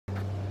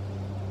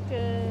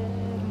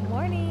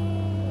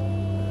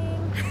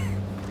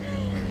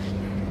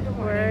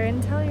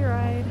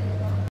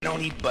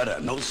need butter,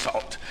 no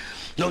salt,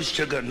 no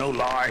sugar, no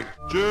lard.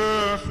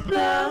 Just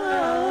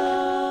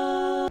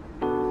love.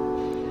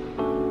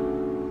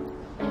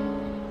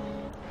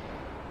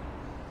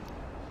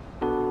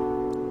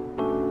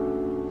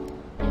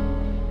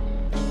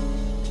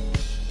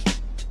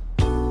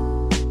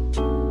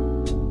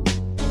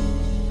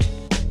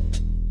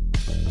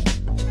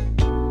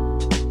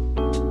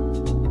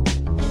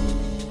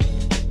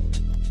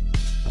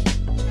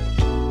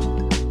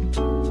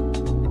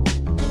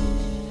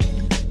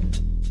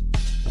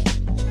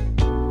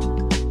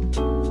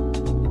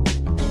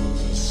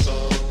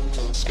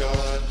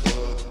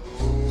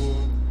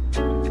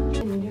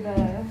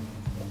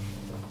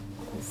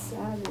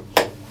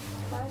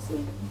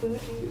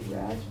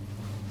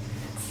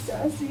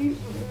 Sassy,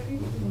 moody,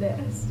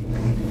 nasty.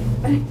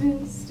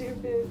 Acting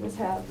stupid. What's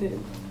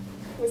happening?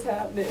 What's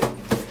happening?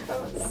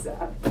 Oh,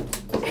 sad.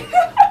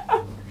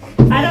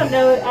 I don't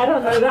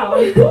know that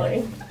one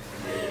fully.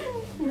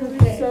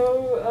 Okay.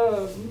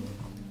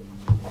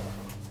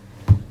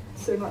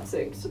 So not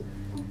synced.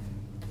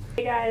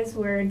 Hey guys,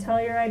 we're in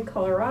Telluride,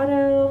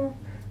 Colorado.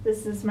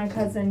 This is my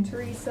cousin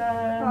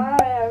Teresa.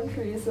 Hi, I'm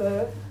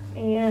Teresa.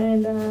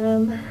 And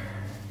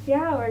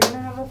yeah, we're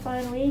gonna have a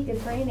fun week.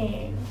 It's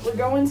raining. We're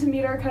going to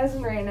meet our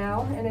cousin right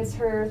now, and it's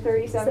her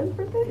 37th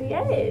birthday?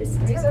 Yes,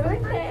 it's her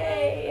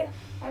birthday.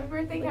 Happy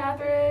birthday,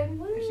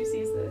 Catherine, if she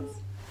sees this.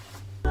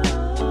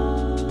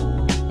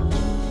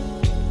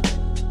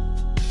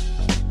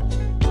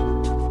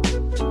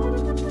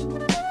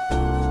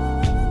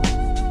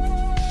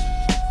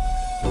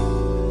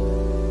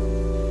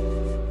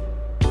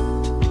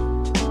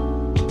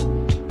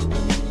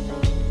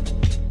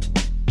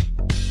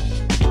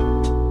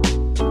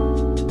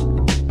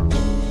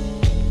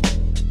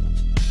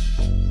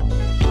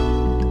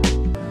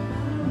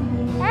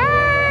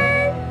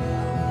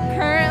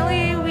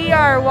 We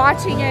are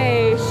watching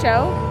a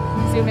show.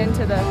 Zoom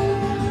into the.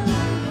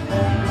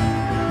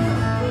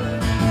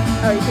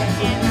 Oh, you can't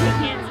zoom. We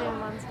can't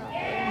zoom on top.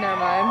 Never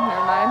mind.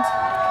 Never mind.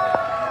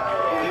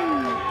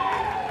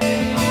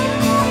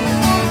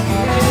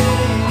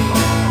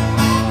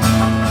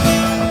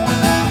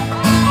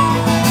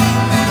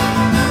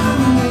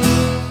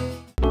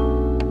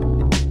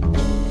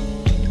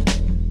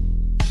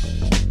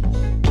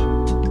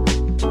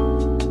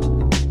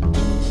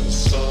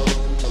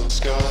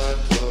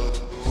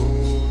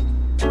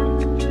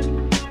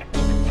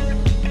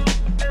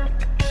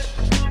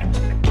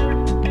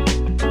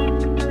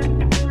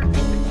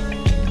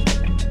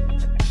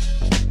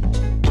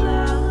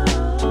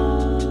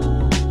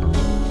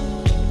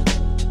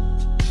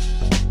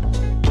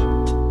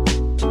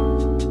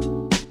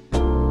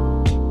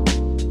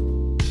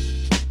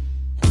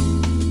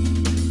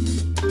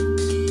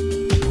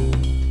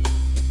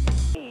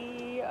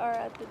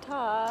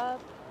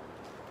 Top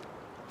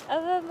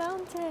of a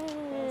mountain.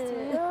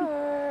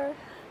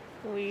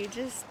 We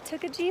just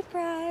took a Jeep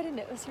ride and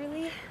it was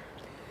really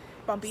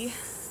Bumpy.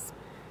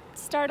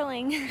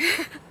 Startling.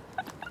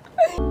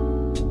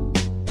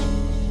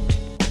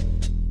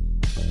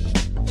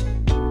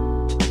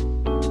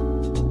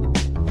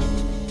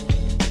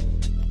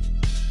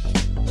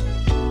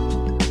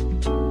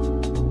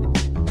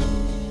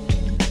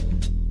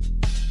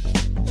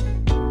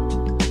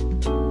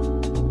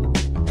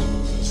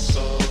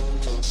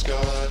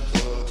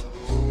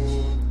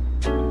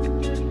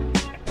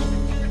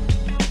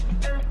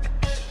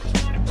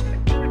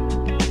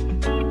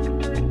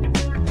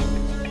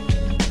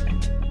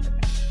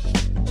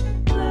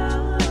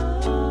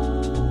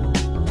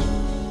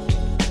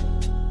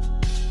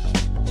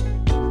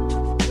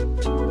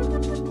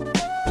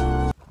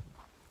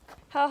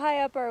 How high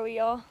up are we,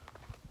 y'all?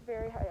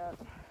 Very high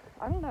up.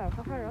 I don't know.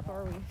 How high up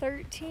are we?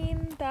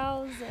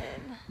 13,000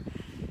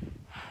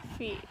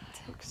 feet.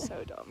 Looks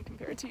so dumb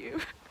compared to you.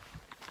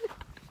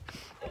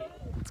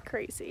 It's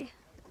crazy.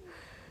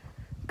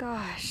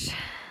 Gosh.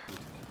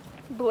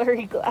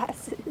 Blurry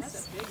glasses.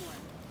 That's a big one.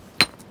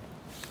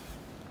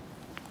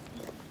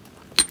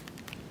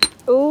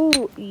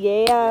 Oh,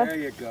 yeah. There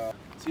you go.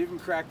 So you can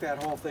crack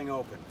that whole thing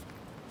open.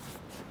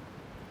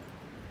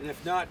 And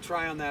if not,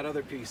 try on that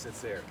other piece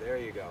that's there. There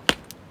you go.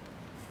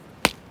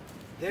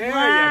 There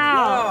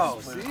Wow.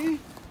 you go. See?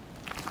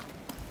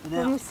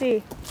 Let me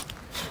see.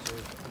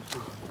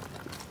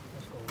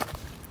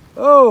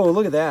 Oh,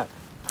 look at that.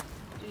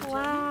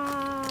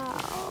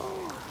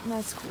 Wow.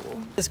 That's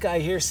cool. This guy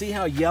here, see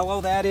how yellow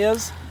that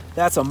is?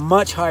 That's a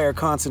much higher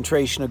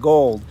concentration of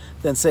gold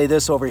than, say,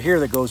 this over here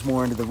that goes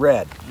more into the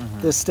red. Mm-hmm.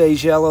 This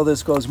stays yellow,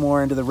 this goes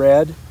more into the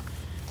red.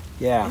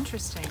 Yeah.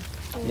 Interesting.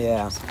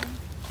 Yeah.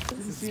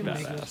 This is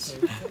badass.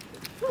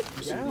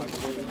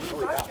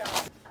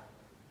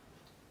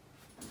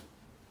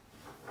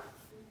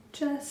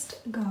 Just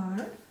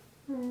got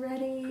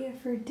ready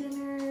for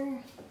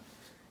dinner.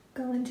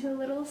 Going to a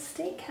little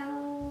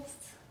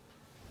steakhouse.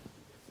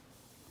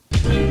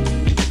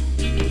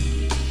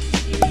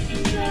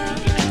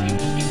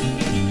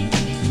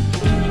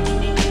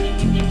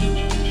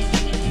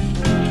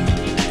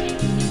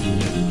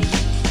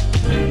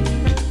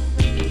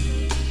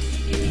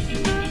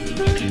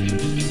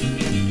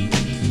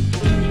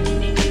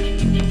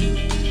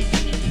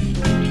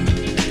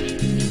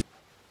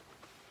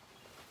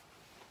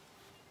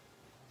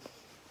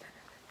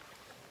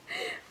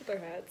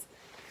 bachelor hats.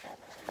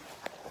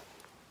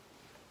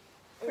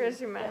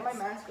 Where's your mask? Get my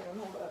mask on.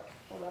 Hold up.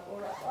 Hold up.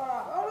 Hold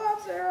up. Hold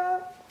up,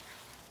 Sarah.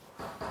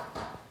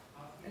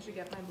 I should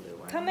get my blue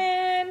one. Come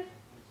in.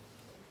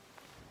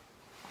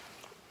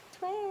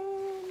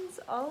 Twins,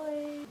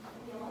 always.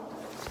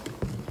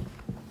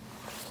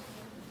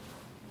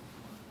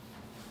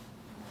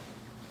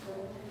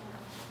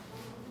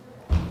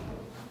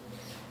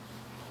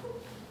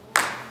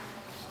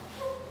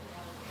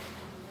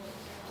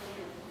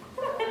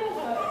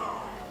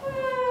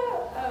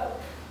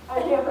 I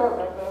can't throw it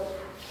back though.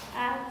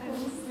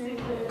 Acting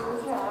stupid.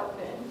 What's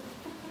happening?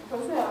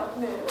 What's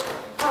happening?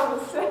 I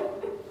was sick.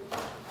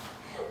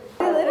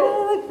 They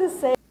literally look the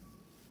same.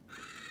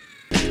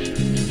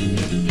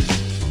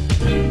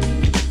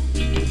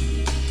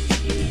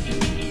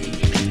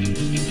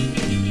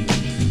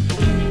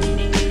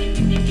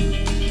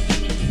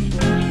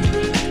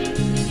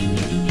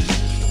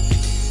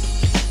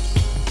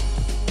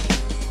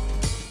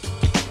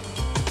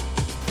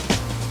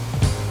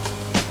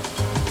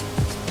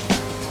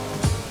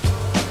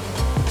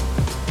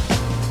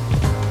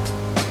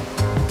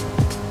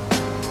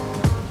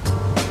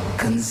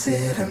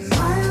 Consider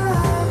my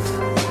love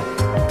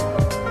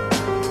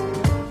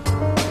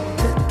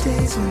the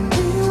days when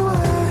we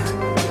were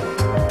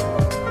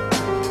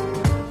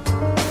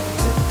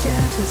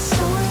together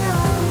so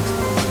young.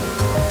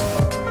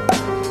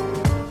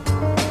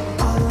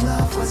 Our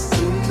love was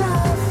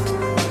enough.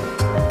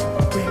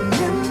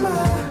 Remember.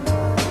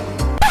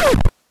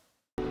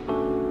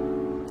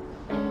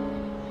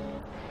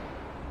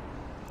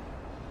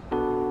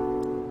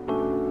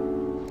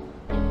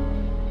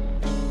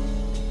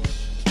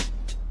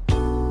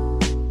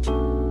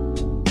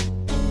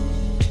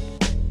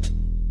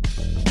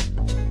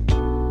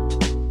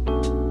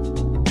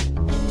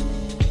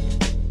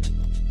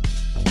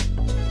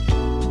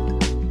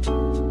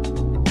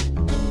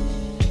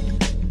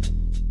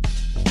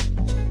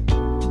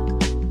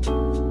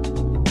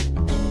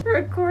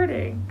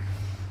 Recording.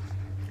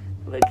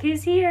 Look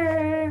who's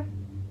here.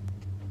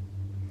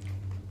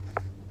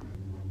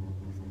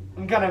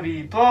 I'm gonna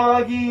be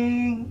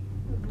blogging,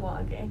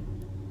 Vlogging.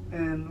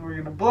 and we're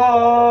gonna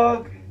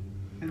blog,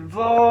 and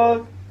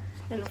vlog.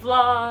 And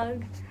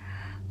vlog.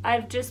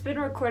 I've just been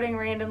recording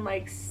random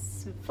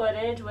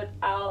footage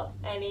without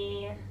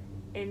any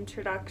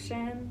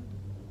introduction,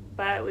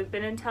 but we've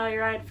been in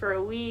Telluride for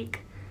a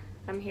week.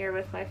 I'm here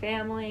with my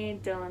family.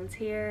 Dylan's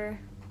here.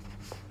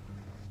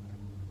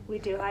 We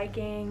do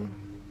hiking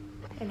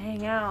and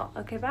hang out.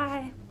 Okay,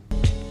 bye.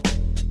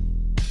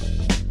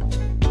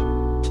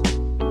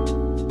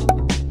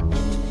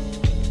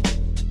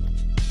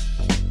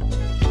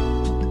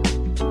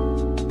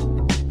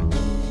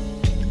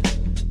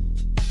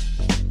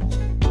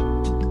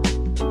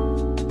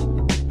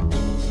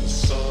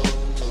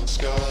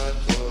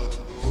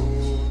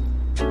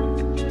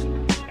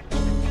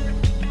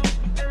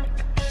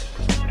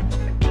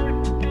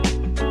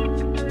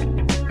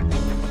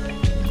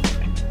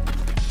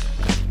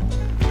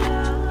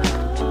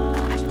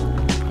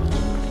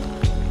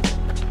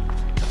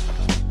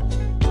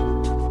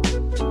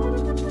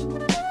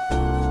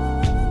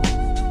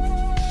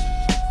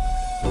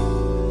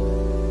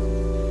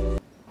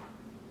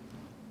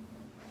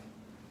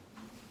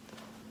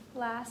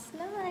 Last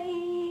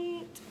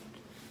night,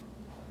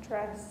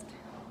 dressed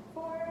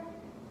for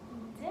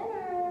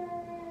dinner.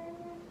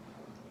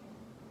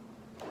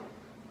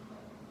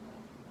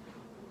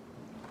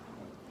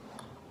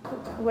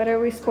 What are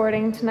we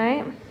sporting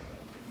tonight?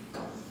 I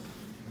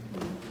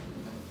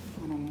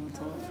don't know what's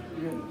up.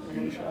 You're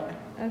getting shy.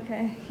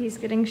 Okay, he's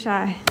getting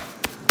shy.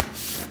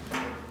 It's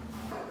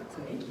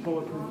a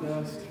bulletproof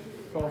vest,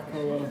 golf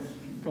polo,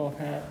 golf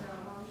hat,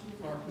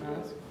 dark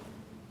mask.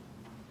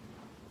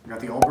 I got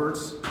the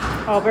Allbirds.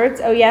 Allbirds,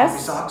 oh yes.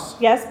 Poppy socks.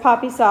 Yes,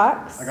 poppy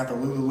socks. I got the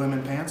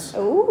Lululemon pants.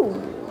 Ooh.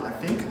 I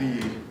think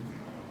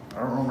I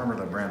don't remember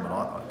the brand,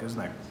 but isn't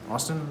that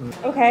Austin?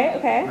 Okay,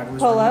 okay. Like, who's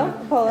Polo,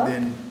 from- polo.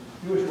 And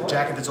then the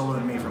jacket that's older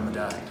than me from the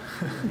dad.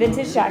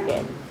 Vintage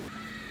jacket.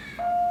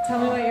 Tell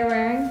me what you're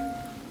wearing.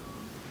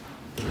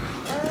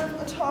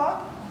 A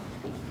top.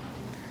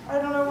 I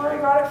don't know where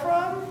I got it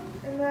from.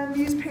 And then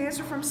these pants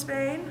are from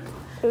Spain.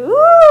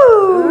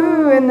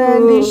 Ooh. And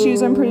then these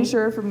shoes I'm pretty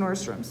sure are from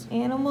Nordstrom's.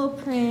 Animal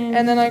print.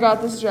 And then I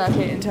got this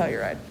jacket in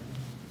Telluride.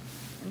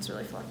 It's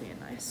really fluffy and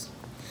nice.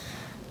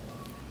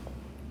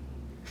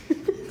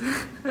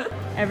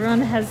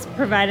 Everyone has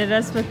provided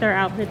us with their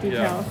outfit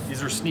details. Yeah,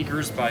 these are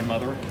sneakers by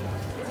Mother,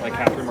 by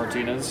Catherine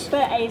Martinez. The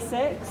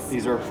Asics.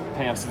 These are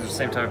pants, these are the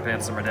same type of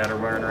pants that my dad are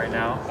wearing right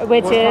now.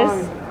 Which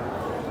is?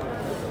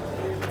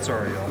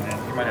 Sorry, oh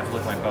man, you might have to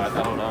lick my butt,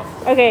 I don't know.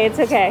 Okay, it's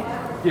okay.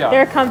 Yeah.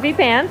 They're comfy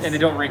pants. And they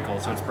don't wrinkle,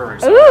 so it's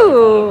perfect.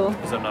 Ooh.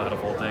 Because I don't know how to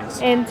fold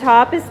things. And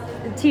top is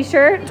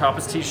t-shirt. Top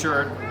is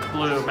t-shirt,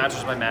 blue,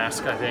 matches my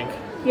mask, I think.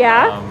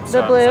 Yeah,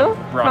 So the blue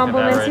I'm rocking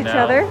complements that right each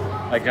now. other.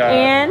 I got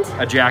And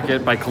a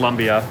jacket by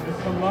Columbia.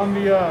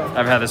 Columbia.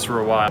 I've had this for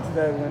a while.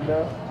 That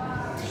window.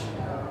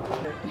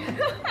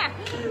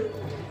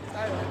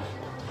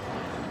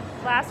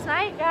 last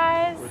night,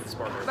 guys. With the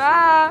sparkers.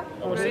 Bye.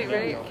 Oh, what's Ready, the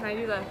ready? video? Can I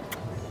do the?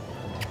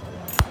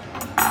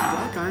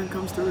 Black iron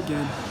comes through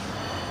again.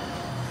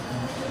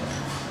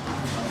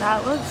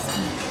 That looks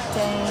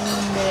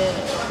dang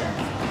good.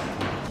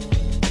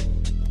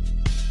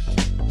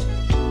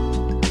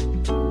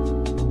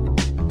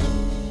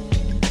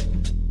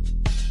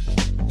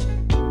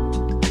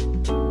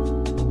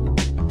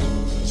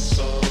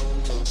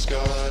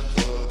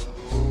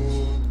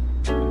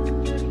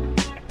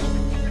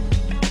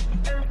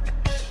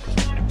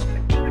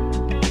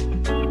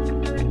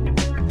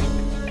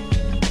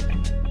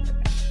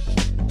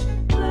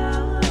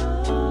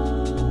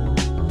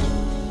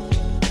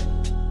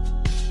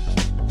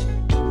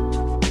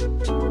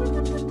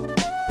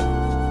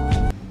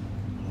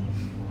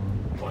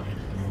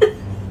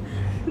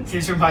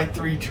 These are my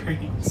 3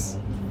 drinks.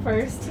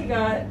 First you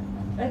got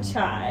a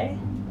chai.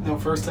 No,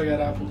 first I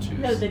got apple juice.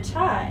 No, the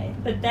chai.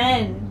 But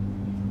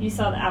then you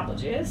saw the apple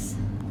juice.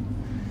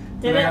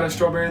 Then I got a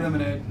strawberry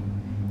lemonade.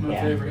 My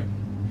Yeah. favorite.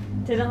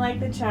 Didn't like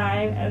the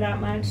chai that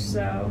much,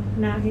 so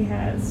now he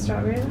has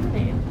strawberry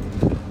lemonade.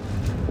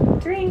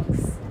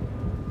 Drinks.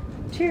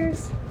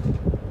 Cheers.